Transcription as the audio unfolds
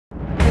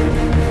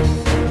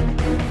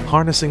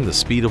Harnessing the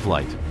speed of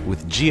light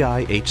with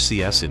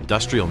GiHCS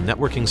industrial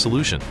networking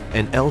solution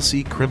and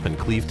LC Crimp and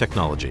Cleave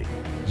technology.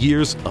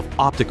 Years of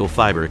optical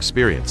fiber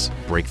experience,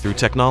 breakthrough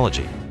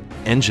technology,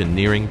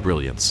 engineering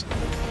brilliance,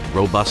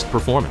 robust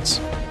performance,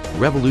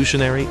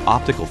 revolutionary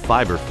optical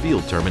fiber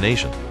field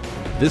termination.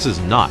 This is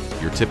not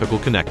your typical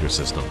connector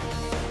system.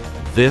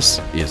 This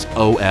is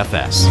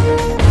OFS.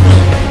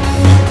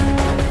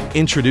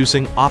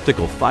 Introducing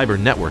optical fiber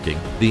networking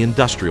the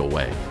industrial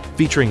way,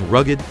 featuring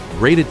rugged,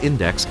 graded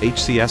index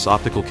HCS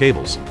optical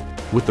cables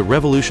with the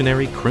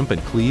revolutionary Crimp and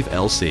Cleave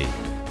LC.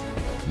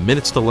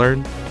 Minutes to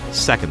learn,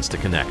 seconds to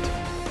connect.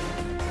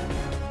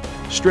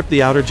 Strip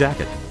the outer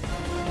jacket.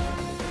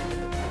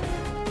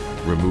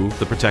 Remove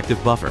the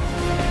protective buffer.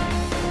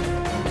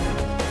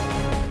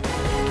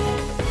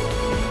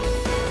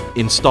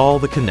 Install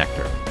the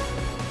connector.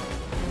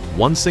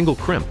 One single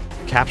crimp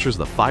captures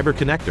the fiber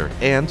connector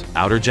and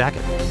outer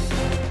jacket.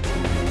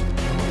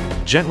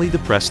 Gently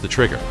depress the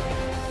trigger.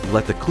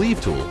 Let the cleave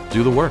tool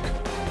do the work.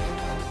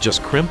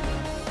 Just crimp,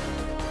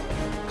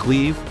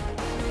 cleave,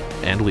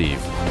 and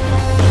leave.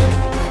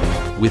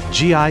 With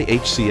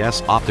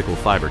GiHCS optical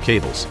fiber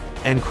cables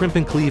and Crimp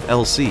and Cleave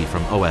LC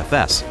from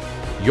OFS,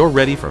 you're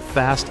ready for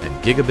fast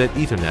and gigabit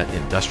Ethernet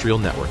industrial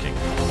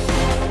networking.